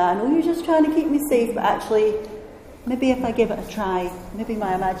friends with that. I know you're just trying to keep me safe, but actually, maybe if I give it a try, maybe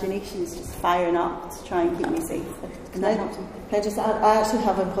my imagination is just firing up to try and keep me safe. Can I just add, I actually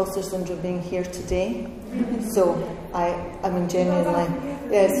have imposter syndrome being here today. So I mean, genuinely,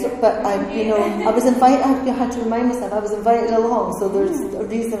 yes. But I was invited. I had to remind myself I was invited along. So there's a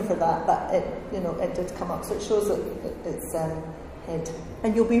reason for that. But it did come up. So it shows that it's head.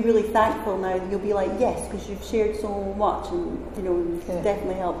 And you'll be really thankful now. You'll be like, yes, because you've shared so much, and you've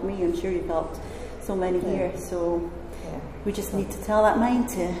definitely helped me. I'm sure you've helped so many here. So we just need to tell that mind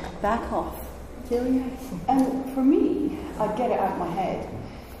to back off. Julia? And for me, I get it out of my head,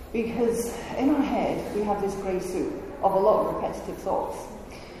 because in our head we have this grey soup of a lot of repetitive thoughts.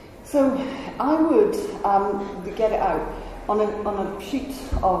 So I would get it out on a sheet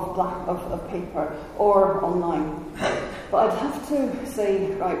of paper or online. But I'd have to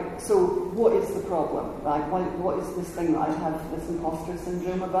say, right, so what is the problem? Right? What is this thing that I have this imposter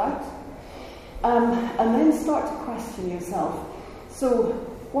syndrome about? And then start to question yourself. So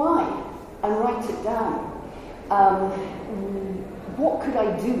why? And write it down. What could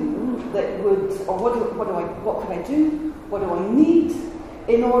I do that would, or what could I do? What do I need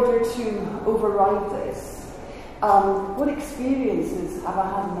in order to override this? What experiences have I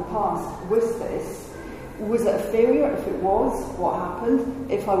had in the past with this? Was it a failure? If it was, what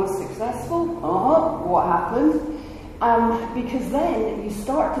happened? If I was successful, what happened? Because then you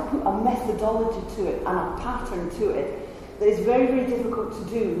start to put a methodology to it and a pattern to it that is very, very difficult to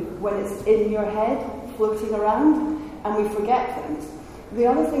do when it's in your head, floating around, and we forget things. The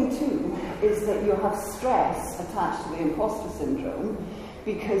other thing too is that you'll have stress attached to the imposter syndrome,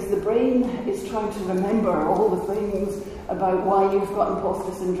 because the brain is trying to remember all the things about why you've got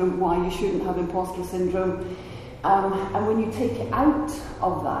imposter syndrome, why you shouldn't have imposter syndrome. And when you take it out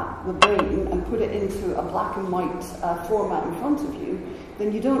of that, the brain, and put it into a black and white format in front of you,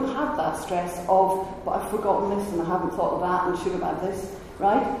 then you don't have that stress of, but I've forgotten this and I haven't thought of that and should have had this,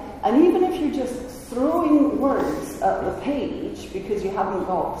 right? And even if you're just throwing words at the page because you haven't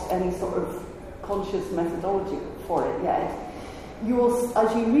got any sort of conscious methodology for it yet,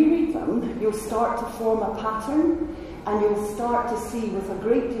 as you reread them, you'll start to form a pattern, and you'll start to see with a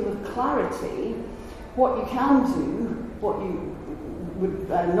great deal of clarity what you can do, what you would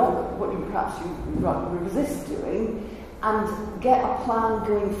not, what you perhaps you resist doing, and get a plan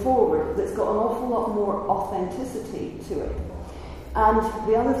going forward that's got an awful lot more authenticity to it. And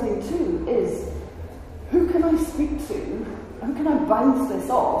the other thing too is, who can I speak to? Who can I bounce this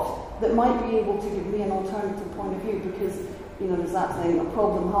off that might be able to give me an alternative point of view? Because there's that saying, a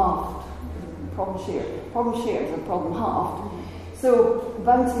problem halved, problem shared. Problem shared is a problem halved. So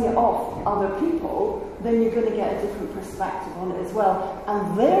bouncing it off other people, then you're going to get a different perspective on it as well,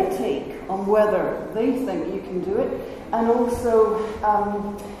 and their take on whether they think you can do it. And also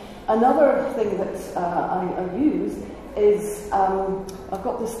another thing that I use is I've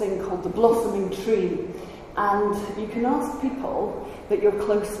got this thing called the blossoming tree, and you can ask people that you're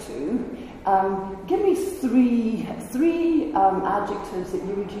close to, give me three adjectives that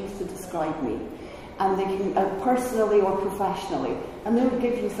you would use to describe me. And they can, personally or professionally, and they'll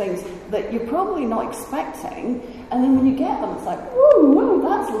give you things that you're probably not expecting, and then when you get them, it's like, whoa,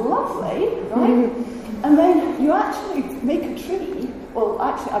 that's lovely, right? And then you actually make a tree. Well,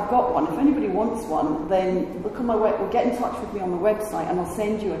 actually, I've got one. If anybody wants one, then look on my web, get in touch with me on the website, and I'll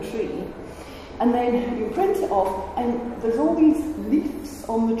send you a tree. And then you print it off, and there's all these leaves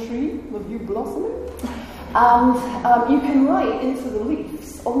on the tree with you blossoming. And you can write into the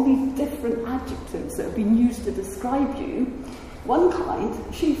leaves all these different adjectives that have been used to describe you. One client,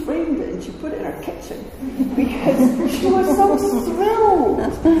 she framed it and she put it in her kitchen because she was so thrilled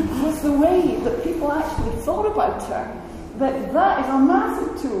with the way that people actually thought about her. That is a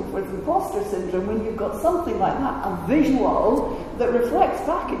massive tool with imposter syndrome, when you've got something like that, a visual that reflects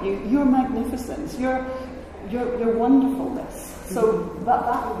back at you, your magnificence, your wonderfulness. So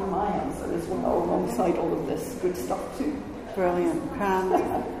that would be my answer as well, alongside all of this good stuff too. Brilliant.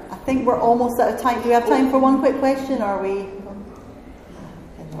 I think we're almost out of time. Do we have time for one quick question, or are we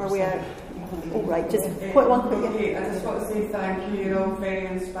out? All right, just put one quick. Okay, I just want to say thank you. You're all very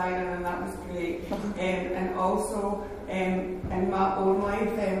inspiring, and that was great. And also, in my own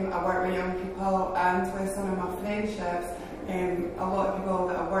life, I work with young people, and with some of my friendships, a lot of people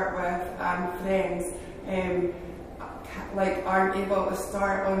that I work with and friends, like aren't able to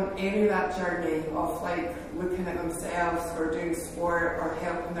start on any of that journey of like looking at themselves or doing sport or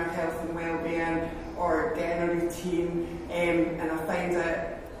helping their health and well-being or getting a routine, and I find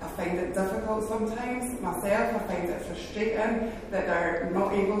it difficult sometimes myself. I find it frustrating that they're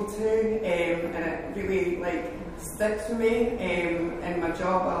not able to, and it really like sticks with me. In my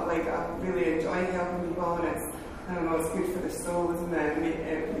job, I really enjoy helping people, and it's good for the soul, isn't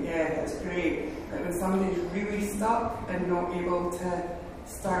it? Yeah, it's great. But when somebody's really stuck and not able to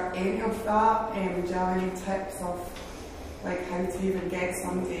start any of that, do you have any tips of like how to even get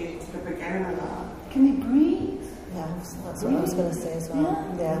somebody to the beginning of that? Can you breathe? Yeah, that's what I was going to say as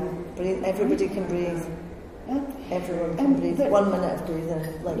well. Yeah, breathe. Everybody can breathe. Yeah. Everyone can breathe. 1 minute of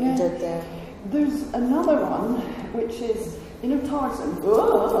breathing, like you did there. There's another one, which is, Tarzan.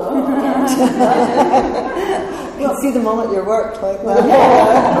 You can see them all at your work like that.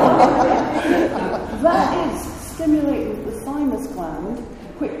 That is stimulating the thymus gland,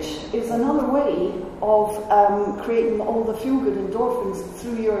 which is another way of creating all the feel-good endorphins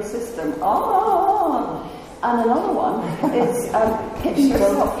through your system. And another one is hitting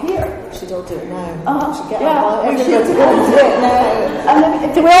yourself here. We should all do it now. We should get we should everybody to do it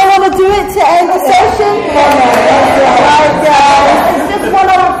now. Do we all want to do it to end the session? It's just one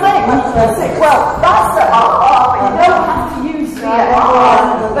other thing. Well, that's the but you don't have to use the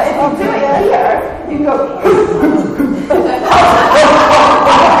but if you do it here, you go.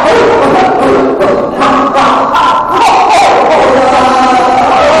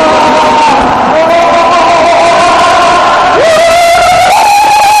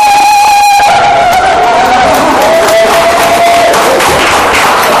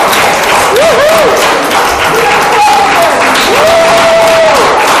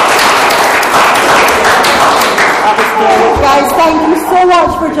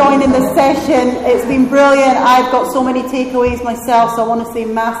 For joining this session. It's been brilliant. I've got so many takeaways myself, so I want to say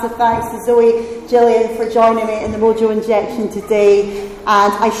massive thanks to Zoe, Gillian for joining me in the Mojo Injection today.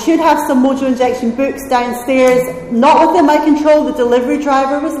 And I should have some Mojo Injection books downstairs, not within my control. The delivery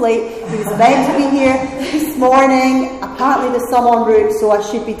driver was late. He was meant to be here this morning. Apparently there's some en route, so I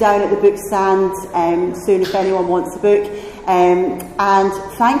should be down at the book stand soon if anyone wants a book. And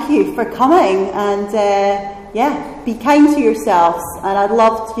thank you for coming, and be kind to yourselves, and I'd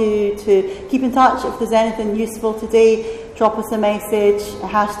love you to keep in touch. If there's anything useful today, drop us a message, a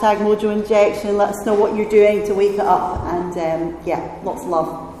hashtag Mojo Injection, let us know what you're doing to wake it up, and lots of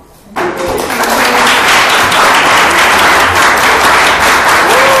love.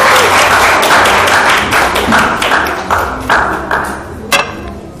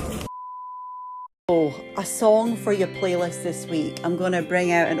 A song for your playlist this week. I'm going to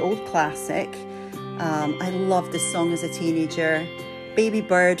bring out an old classic. I loved this song as a teenager. Baby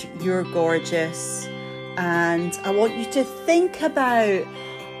Bird, You're Gorgeous. And I want you to think about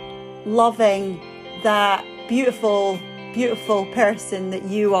loving that beautiful, beautiful person that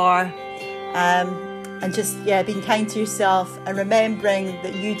you are. And just, being kind to yourself and remembering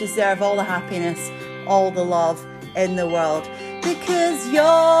that you deserve all the happiness, all the love in the world. Because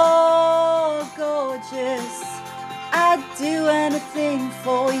you're gorgeous. I'd do anything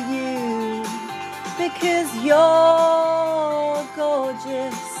for you. Because you're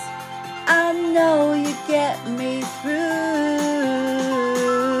gorgeous, I know you get me through.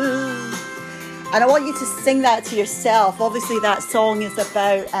 And I want you to sing that to yourself. Obviously that song is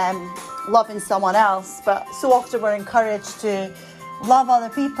about loving someone else, but so often we're encouraged to love other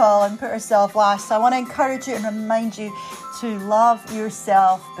people and put ourselves last. So I want to encourage you and remind you to love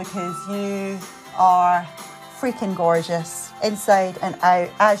yourself, because you are freaking gorgeous, inside and out,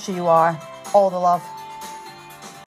 as you are. All the love.